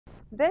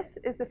This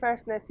is the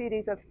first in a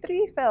series of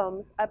 3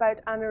 films about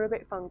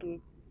anaerobic fungi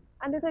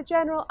and is a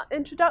general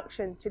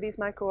introduction to these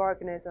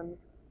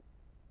microorganisms.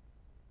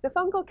 The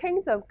fungal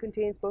kingdom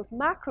contains both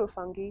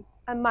macrofungi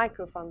and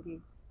microfungi,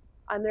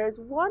 and there is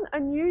one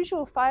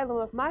unusual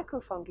phylum of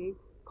microfungi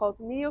called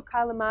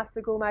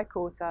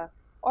Neocalamastogomycota,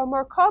 or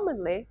more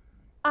commonly,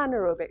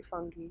 anaerobic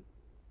fungi.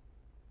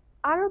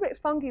 Anaerobic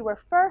fungi were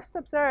first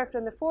observed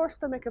in the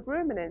forestomach of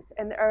ruminants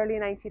in the early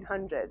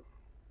 1900s,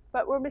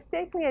 but were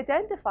mistakenly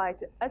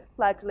identified as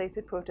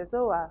flagellated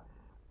protozoa.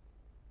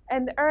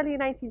 In the early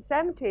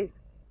 1970s,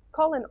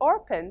 Colin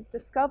Orpin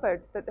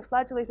discovered that the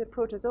flagellated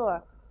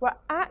protozoa were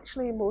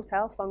actually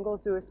motile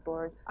fungal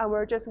zoospores and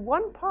were just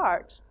one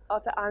part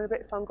of the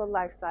anaerobic fungal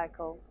life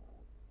cycle.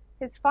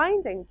 His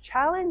finding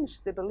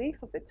challenged the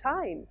belief of the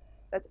time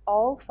that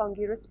all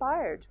fungi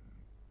respired.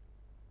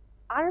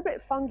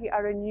 Anaerobic fungi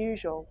are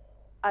unusual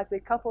as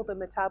they couple the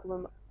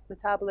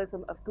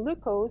metabolism of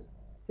glucose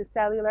to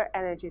cellular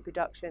energy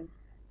production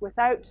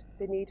without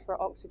the need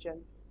for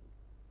oxygen.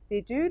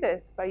 They do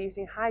this by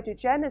using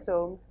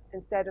hydrogenosomes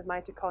instead of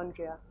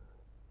mitochondria.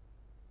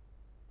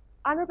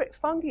 Anaerobic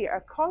fungi are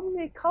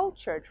commonly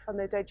cultured from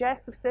the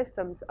digestive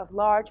systems of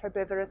large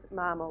herbivorous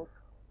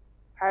mammals.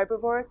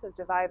 Herbivores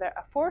have either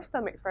a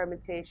forestomach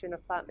fermentation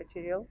of plant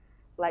material,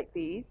 like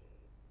these,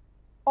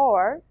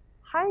 or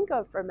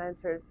hindgut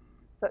fermenters,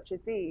 such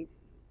as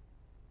these.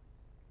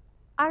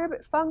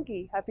 Anaerobic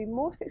fungi have been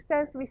most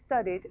extensively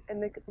studied in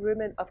the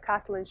rumen of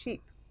cattle and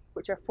sheep,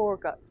 which are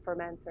foregut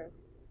fermenters.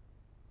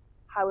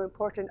 How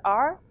important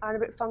are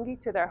anaerobic fungi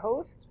to their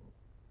host?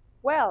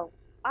 Well,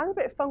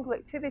 anaerobic fungal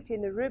activity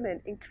in the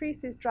rumen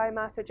increases dry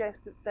matter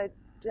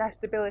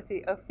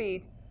digestibility of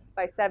feed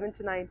by 7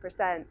 to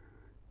 9%.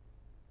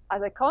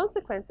 As a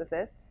consequence of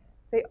this,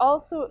 they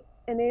also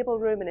enable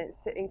ruminants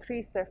to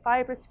increase their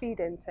fibrous feed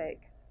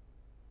intake.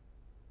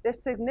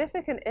 This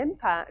significant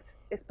impact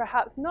is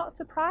perhaps not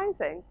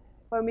surprising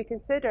when we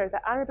consider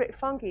that anaerobic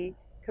fungi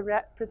can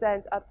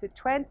represent up to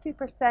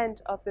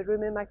 20% of the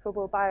rumen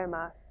microbial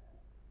biomass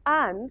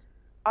and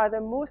are the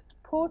most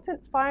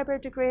potent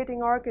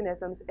fiber-degrading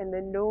organisms in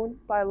the known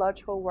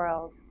biological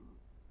world.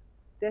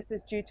 This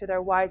is due to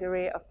their wide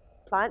array of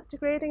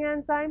plant-degrading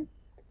enzymes,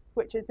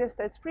 which exist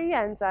as free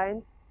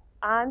enzymes,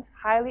 and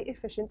highly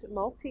efficient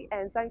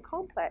multi-enzyme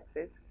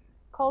complexes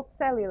called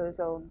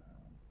cellulosomes.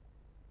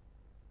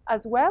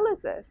 As well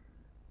as this,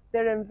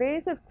 their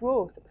invasive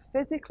growth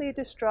physically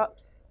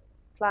disrupts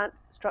plant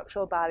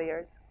structural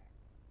barriers.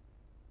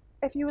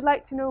 If you would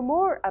like to know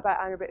more about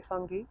anaerobic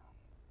fungi,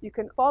 you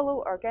can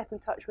follow or get in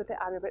touch with the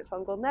Anaerobic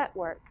Fungal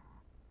Network.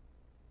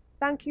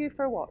 Thank you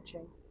for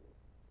watching.